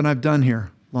not something I've done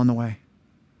here along the way.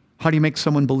 How do you make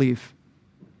someone believe?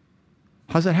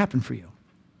 How does that happen for you?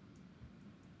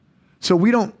 So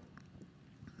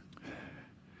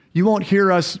you won't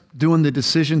hear us doing the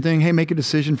decision thing. Hey, make a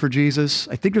decision for Jesus.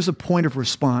 I think there's a point of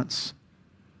response.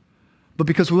 But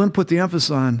because we want to put the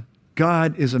emphasis on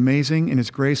God is amazing in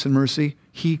his grace and mercy,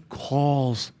 he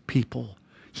calls people.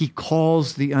 He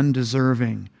calls the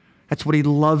undeserving. That's what he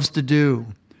loves to do.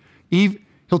 He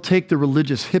He'll take the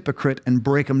religious hypocrite and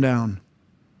break him down.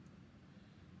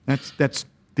 That's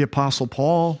the Apostle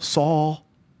Paul, Saul.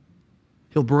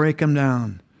 He'll break him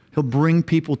down. He'll bring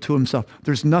people to himself.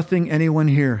 There's nothing anyone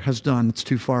here has done that's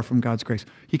too far from God's grace.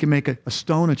 He can make a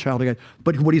stone a child of God.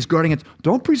 But what he's guarding is,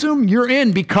 don't presume you're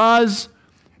in because,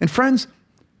 and friends,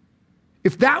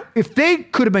 if they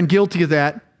could have been guilty of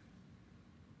that,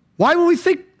 why would we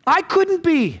think I couldn't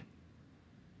be?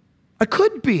 I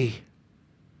could be.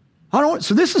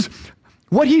 So this is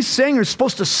what he's saying is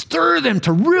supposed to stir them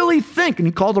to really think. And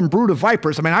he called them brood of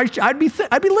vipers. I mean, I'd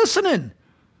be listening.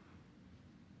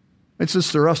 It's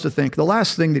just for us to think. The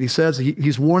last thing that he says,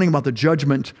 he's warning about the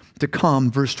judgment to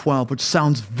come, verse 12, which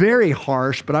sounds very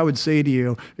harsh, but I would say to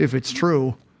you, if it's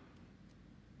true,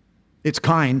 it's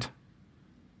kind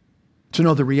to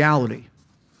know the reality.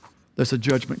 There's a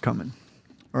judgment coming.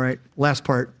 All right, last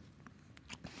part.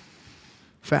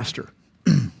 Faster.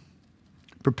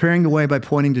 Preparing the way by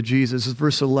pointing to Jesus. This is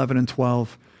verse 11 and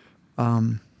 12.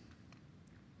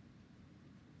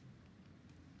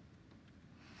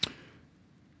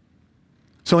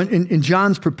 So in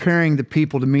John's preparing the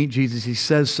people to meet Jesus, he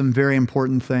says some very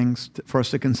important things for us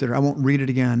to consider. I won't read it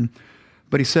again,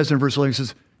 but he says in verse 11, he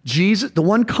says, Jesus, the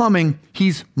one coming,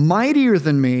 he's mightier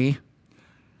than me,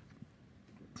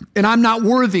 and I'm not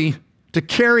worthy to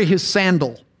carry his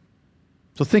sandal.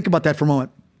 So think about that for a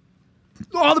moment.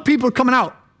 All the people are coming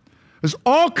out. There's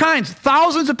all kinds,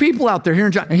 thousands of people out there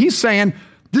hearing John. And he's saying,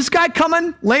 this guy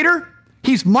coming later,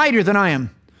 he's mightier than I am.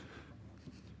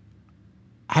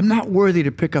 I'm not worthy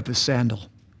to pick up his sandal,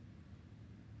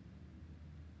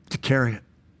 to carry it.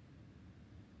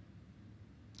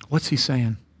 What's he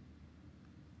saying?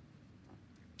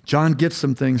 John gets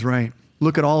some things right.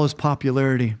 Look at all his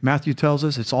popularity. Matthew tells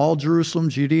us it's all Jerusalem,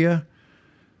 Judea.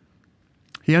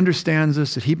 He understands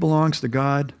this, that he belongs to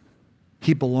God.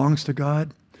 He belongs to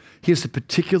God. He has a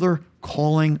particular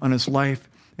calling on his life,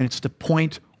 and it's to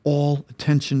point all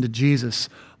attention to Jesus.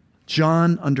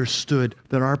 John understood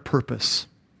that our purpose,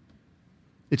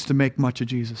 it's to make much of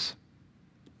Jesus,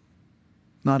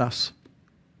 not us.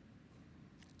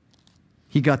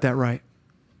 He got that right.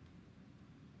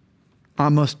 I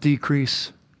must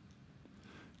decrease.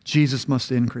 Jesus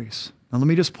must increase. Now let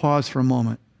me just pause for a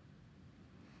moment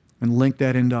and link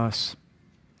that into us.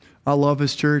 I love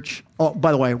his church. Oh,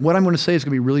 by the way, what I'm going to say is going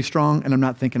to be really strong, and I'm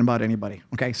not thinking about anybody.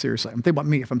 Okay, seriously. I'm thinking about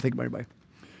me if I'm thinking about anybody.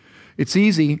 It's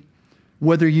easy,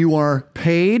 whether you are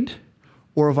paid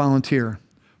or a volunteer,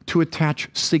 to attach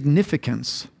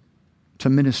significance to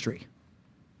ministry.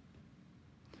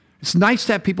 It's nice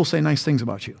to have people say nice things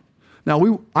about you.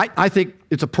 Now, I think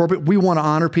it's appropriate. We want to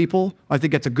honor people. I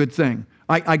think that's a good thing.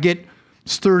 I get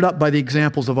stirred up by the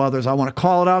examples of others. I want to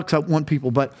call it out because I want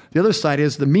people. But the other side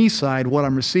is the me side, what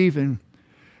I'm receiving.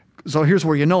 So here's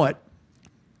where you know it.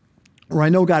 Where I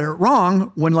know got it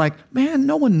wrong when man,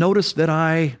 no one noticed that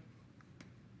I...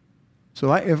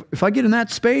 So if I get in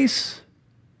that space,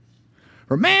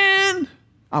 or man,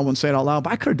 I won't say it out loud,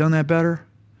 but I could have done that better.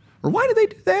 Or why did they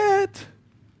do that?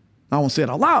 I won't say it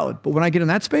out loud, but when I get in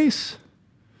that space,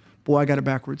 boy, I got it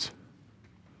backwards.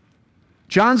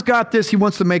 John's got this. He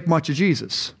wants to make much of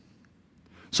Jesus.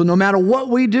 So no matter what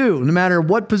we do, no matter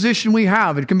what position we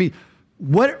have, it can be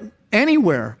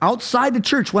anywhere outside the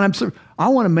church, when I'm serving, I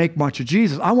want to make much of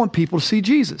Jesus. I want people to see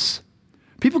Jesus.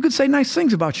 People could say nice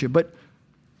things about you, but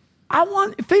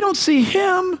if they don't see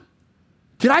him,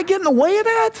 did I get in the way of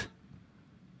that?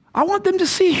 I want them to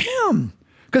see him.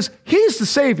 Because he's the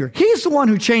Savior. He's the one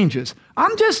who changes.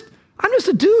 I'm just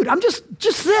a dude. I'm just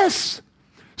this.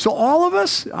 So all of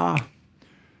us,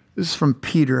 this is from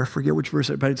Peter. I forget which verse,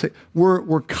 but I'd say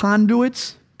we're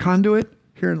conduit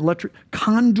here in electric,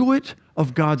 conduit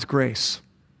of God's grace.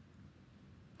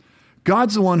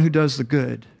 God's the one who does the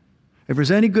good. If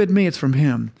there's any good in me, it's from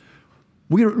him.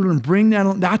 We're going to bring that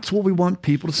on. That's what we want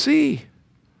people to see.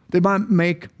 They might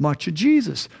make much of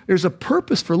Jesus. There's a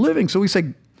purpose for living. So we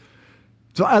say,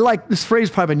 so I like this phrase,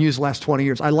 probably been used the last 20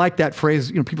 years. I like that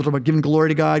phrase. People talk about giving glory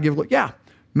to God.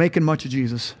 Making much of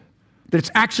Jesus. That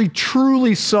it's actually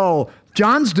truly so.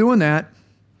 John's doing that.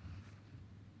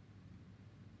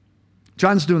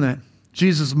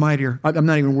 Jesus is mightier. I'm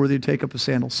not even worthy to take up a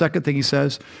sandal. Second thing he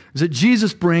says is that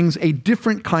Jesus brings a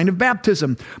different kind of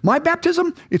baptism. My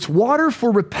baptism, it's water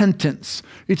for repentance.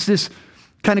 It's this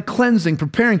kind of cleansing,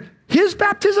 preparing. His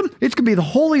baptism, it's going to be the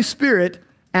Holy Spirit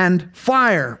and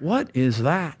fire. What is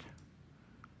that?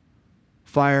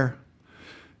 Fire.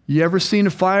 You ever seen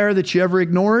a fire that you ever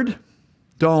ignored?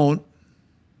 Don't.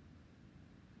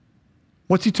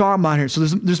 What's he talking about here? So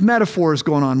there's metaphors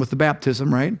going on with the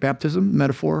baptism, right? Baptism,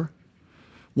 metaphor.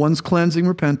 One's cleansing,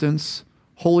 repentance.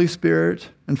 Holy Spirit,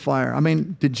 and fire. I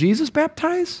mean, did Jesus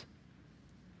baptize?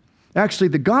 Actually,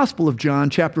 the Gospel of John,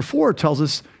 chapter 4, tells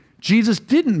us Jesus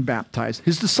didn't baptize.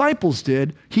 His disciples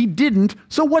did. He didn't.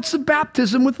 So what's the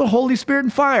baptism with the Holy Spirit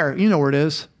and fire? You know where it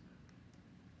is.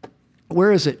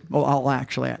 Where is it? Oh, I'll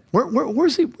actually add.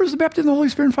 Where's the baptism of the Holy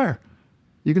Spirit and fire?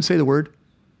 You can say the word.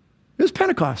 It was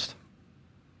Pentecost.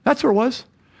 That's where it was.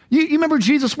 You remember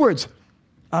Jesus' words.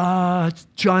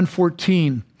 John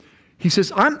 14. He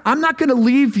says, I'm not going to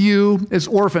leave you as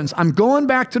orphans. I'm going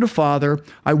back to the Father.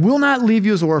 I will not leave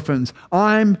you as orphans.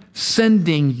 I'm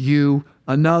sending you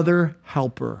another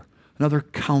helper, another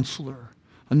counselor,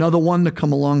 another one to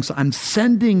come along. So I'm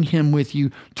sending him with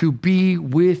you to be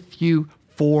with you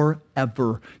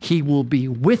forever. He will be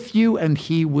with you and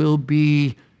he will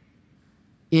be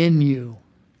in you.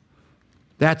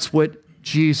 That's what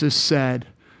Jesus said.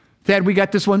 Thad, we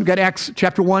got this one. We got Acts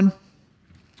chapter 1.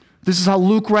 This is how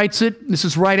Luke writes it. This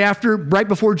is right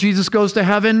before Jesus goes to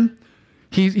heaven.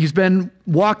 He's been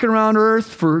walking around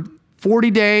earth for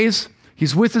 40 days.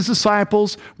 He's with his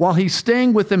disciples. While he's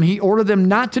staying with them, he ordered them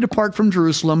not to depart from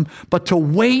Jerusalem, but to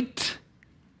wait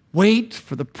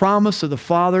for the promise of the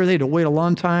Father. They had to wait a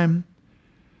long time.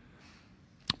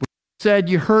 He said,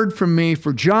 you heard from me,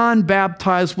 for John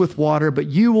baptized with water, but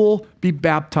you will be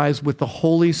baptized with the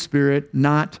Holy Spirit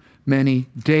not many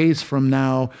days from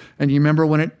now. And you remember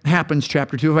when it happens,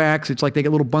 chapter 2 of Acts, it's like they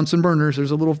get little Bunsen burners.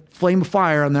 There's a little flame of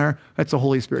fire on there. That's the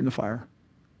Holy Spirit in the fire.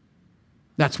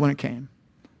 That's when it came.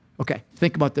 Okay,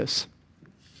 think about this.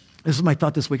 This is my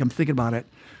thought this week. I'm thinking about it.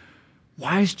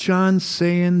 Why is John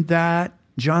saying that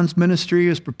John's ministry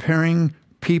is preparing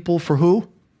people for who?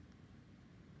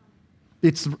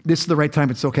 This is the right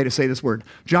time. It's okay to say this word.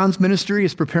 John's ministry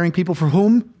is preparing people for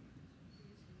whom?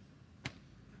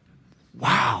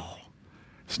 Wow.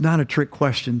 It's not a trick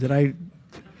question.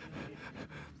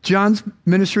 John's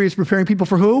ministry is preparing people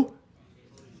for who?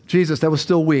 Jesus. That was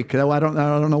still weak. I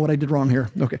don't know what I did wrong here.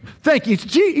 Okay. Thank you.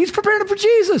 He's preparing them for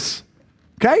Jesus.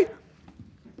 Okay?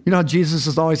 You know how Jesus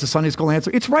is always the Sunday school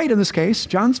answer? It's right in this case.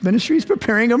 John's ministry is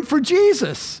preparing them for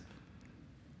Jesus.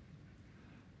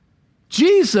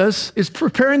 Jesus is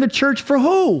preparing the church for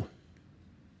who?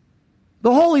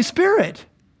 The Holy Spirit.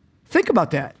 Think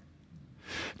about that.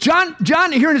 John,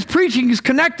 here in his preaching, he's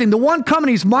connecting. The one coming,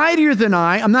 he's mightier than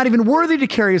I. I'm not even worthy to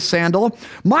carry his sandal.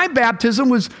 My baptism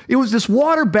was this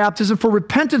water baptism for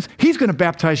repentance. He's going to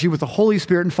baptize you with the Holy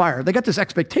Spirit and fire. They got this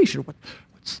expectation.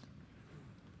 What's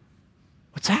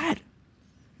that?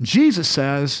 Jesus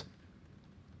says,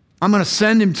 I'm going to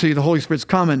send him to you. The Holy Spirit's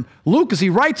coming. Luke, as he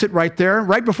writes it right there,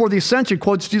 right before the ascension,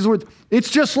 quotes Jesus' words. It's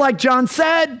just like John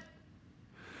said.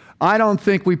 I don't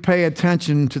think we pay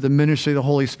attention to the ministry of the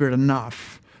Holy Spirit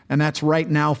enough. And that's right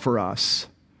now for us.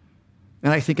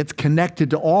 And I think it's connected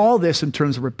to all this in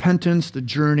terms of repentance, the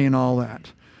journey, and all that.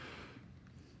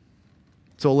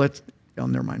 So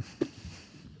never mind.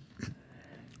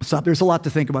 Stop. There's a lot to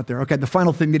think about there. Okay, the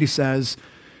final thing that he says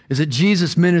is that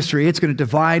Jesus' ministry, it's going to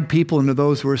divide people into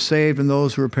those who are saved and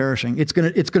those who are perishing. It's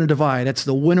going to divide. That's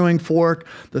the winnowing fork,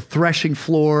 the threshing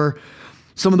floor.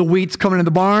 Some of the wheat's coming in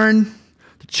the barn.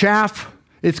 The chaff,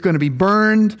 it's going to be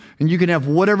burned, and you can have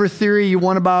whatever theory you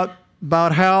want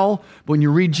about hell. But when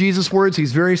you read Jesus' words,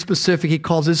 he's very specific. He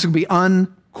calls this going to be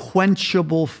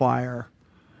unquenchable fire.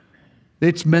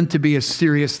 It's meant to be a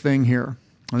serious thing here.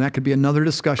 And that could be another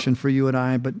discussion for you and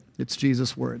I, but it's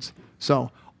Jesus' words.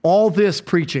 So all this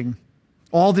preaching,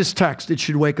 all this text, it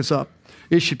should wake us up.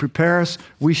 It should prepare us.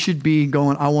 We should be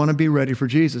going, I want to be ready for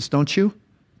Jesus. Don't you?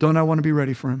 Don't I want to be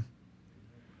ready for him?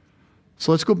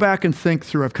 So let's go back and think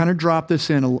through. I've kind of dropped this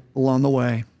in along the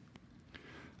way.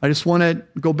 I just want to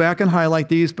go back and highlight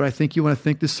these, but I think you want to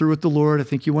think this through with the Lord. I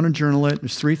think you want to journal it.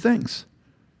 There's 3 things.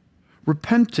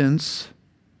 Repentance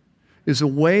is a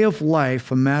way of life,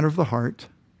 a matter of the heart.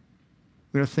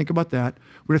 We're going to think about that.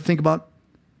 We're going to think about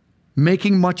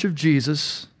making much of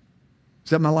Jesus.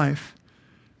 Is that my life?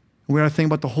 We're going to think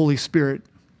about the Holy Spirit,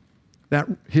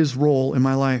 his role in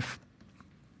my life.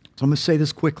 So I'm going to say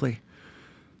this quickly.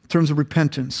 In terms of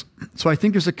repentance. So I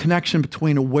think there's a connection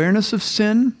between awareness of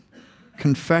sin,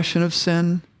 confession of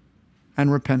sin, and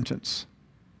repentance.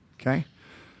 Okay?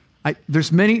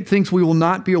 There's many things we will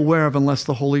not be aware of unless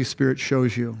the Holy Spirit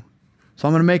shows you. So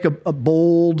I'm going to make a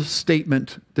bold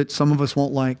statement that some of us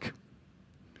won't like,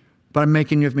 but I'm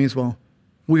making it of me as well.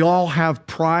 We all have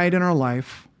pride in our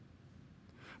life.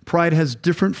 Pride has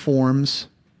different forms,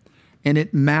 and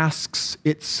it masks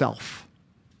itself.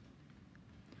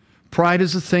 Pride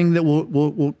is the thing that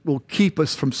will keep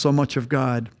us from so much of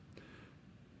God.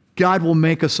 God will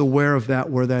make us aware of that,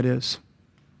 where that is.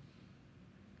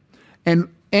 And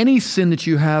any sin that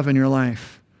you have in your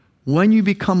life, when you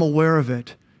become aware of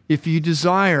it, if you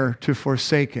desire to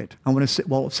forsake it, I want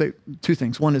to say two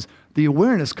things. One is the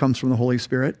awareness comes from the Holy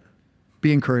Spirit.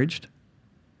 Be encouraged.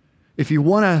 If you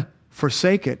want to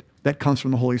forsake it, that comes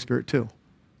from the Holy Spirit too,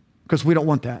 because we don't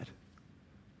want that.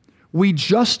 We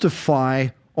justify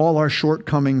all our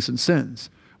shortcomings and sins.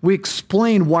 We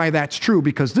explain why that's true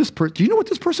because do you know what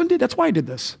this person did? That's why I did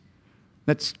this.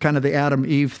 That's kind of the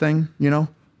Adam-Eve thing,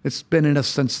 It's been in us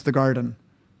since the garden.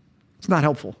 It's not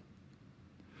helpful.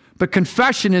 But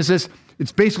confession is this,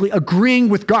 it's basically agreeing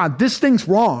with God. This thing's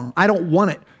wrong. I don't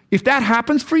want it. If that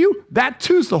happens for you, that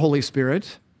too is the Holy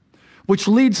Spirit, which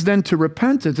leads then to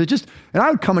repentance. And I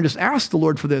would come and just ask the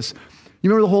Lord for this.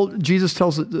 You remember Jesus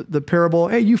tells the parable,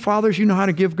 hey, you fathers, you know how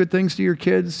to give good things to your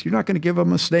kids. You're not going to give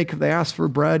them a snake if they ask for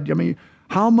bread. I mean,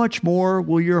 how much more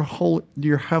will your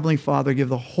Heavenly Father give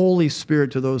the Holy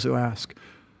Spirit to those who ask?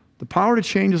 The power to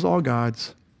change is all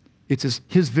God's. It's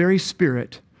His very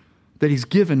Spirit that He's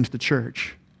given to the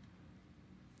church.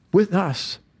 With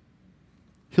us,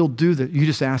 He'll do that. You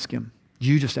just ask Him.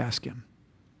 You just ask Him.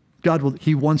 God will,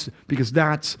 He wants to, because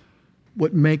that's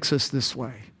what makes us this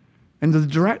way. And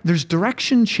there's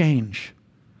direction change.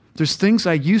 There's things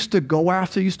I used to go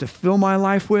after, used to fill my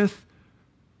life with.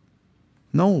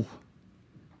 No.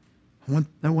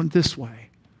 I want this way.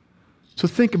 So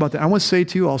think about that. I want to say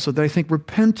to you also that I think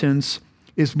repentance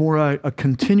is more a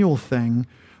continual thing.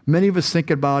 Many of us think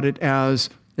about it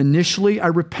as initially I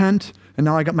repent and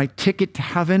now I got my ticket to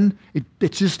heaven.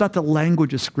 It's just not the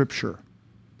language of Scripture.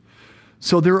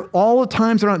 So there are all the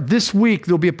times around this week,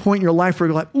 there'll be a point in your life where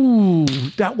you're like, ooh,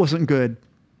 that wasn't good.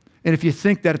 And if you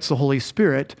think that it's the Holy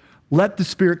Spirit, let the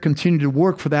Spirit continue to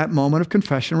work for that moment of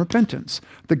confession and repentance.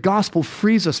 The gospel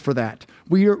frees us for that.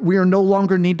 We are no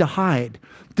longer need to hide.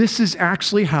 This is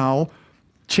actually how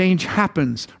change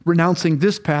happens. Renouncing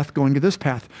this path, going to this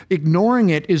path.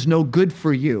 Ignoring it is no good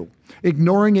for you.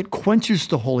 Ignoring it quenches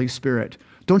the Holy Spirit.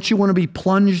 Don't you want to be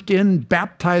plunged in,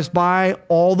 baptized by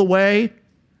all the way?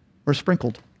 Or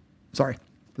sprinkled. Sorry,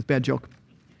 that's a bad joke.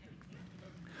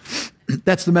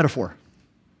 That's the metaphor.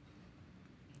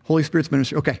 Holy Spirit's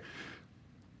ministry. Okay.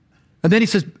 And then he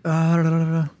says,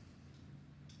 yeah.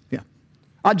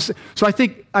 So I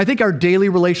think our daily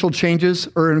relational changes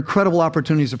are incredible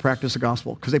opportunities to practice the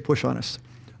gospel because they push on us.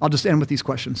 I'll just end with these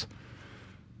questions.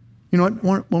 You know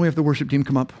what? When we have the worship team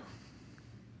come up,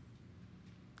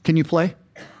 can you play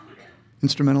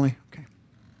instrumentally? Okay.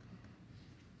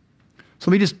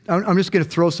 So I'm just going to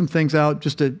throw some things out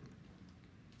just to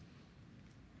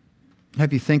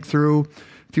have you think through.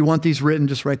 If you want these written,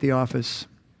 just write the office.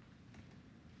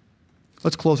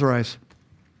 Let's close our eyes.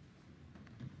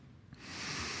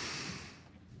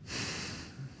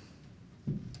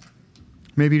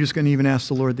 Maybe you're just going to even ask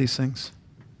the Lord these things.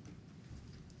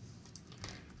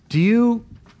 Do you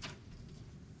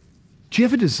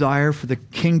have a desire for the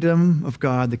kingdom of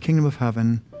God, the kingdom of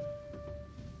heaven,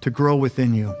 to grow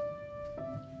within you?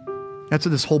 That's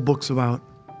what this whole book's about.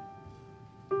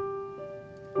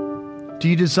 Do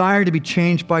you desire to be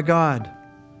changed by God?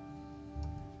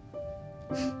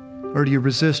 Or do you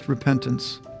resist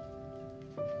repentance?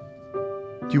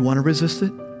 Do you want to resist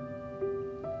it?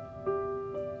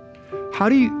 How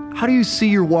do you see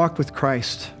your walk with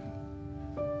Christ?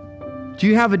 Do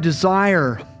you have a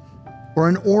desire or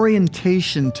an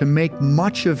orientation to make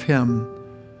much of Him?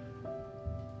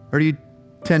 Or do you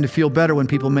tend to feel better when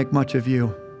people make much of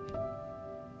you?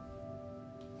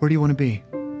 Where do you want to be?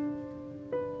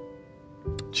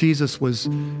 Jesus his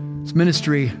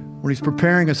ministry, what He's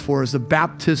preparing us for is the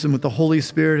baptism with the Holy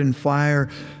Spirit and fire.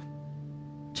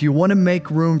 Do you want to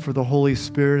make room for the Holy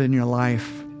Spirit in your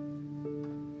life?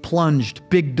 Plunged,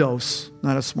 big dose,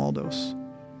 not a small dose.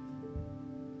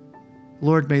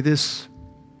 Lord, may this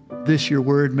your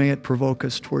word, may it provoke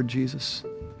us toward Jesus.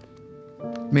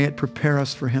 May it prepare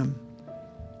us for Him.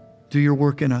 Do your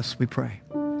work in us, we pray,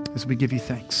 as we give you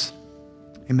thanks.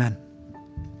 Amen.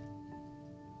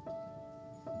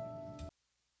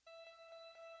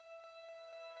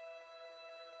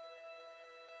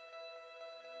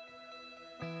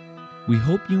 We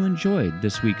hope you enjoyed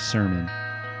this week's sermon.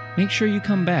 Make sure you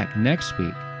come back next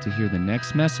week to hear the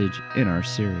next message in our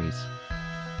series.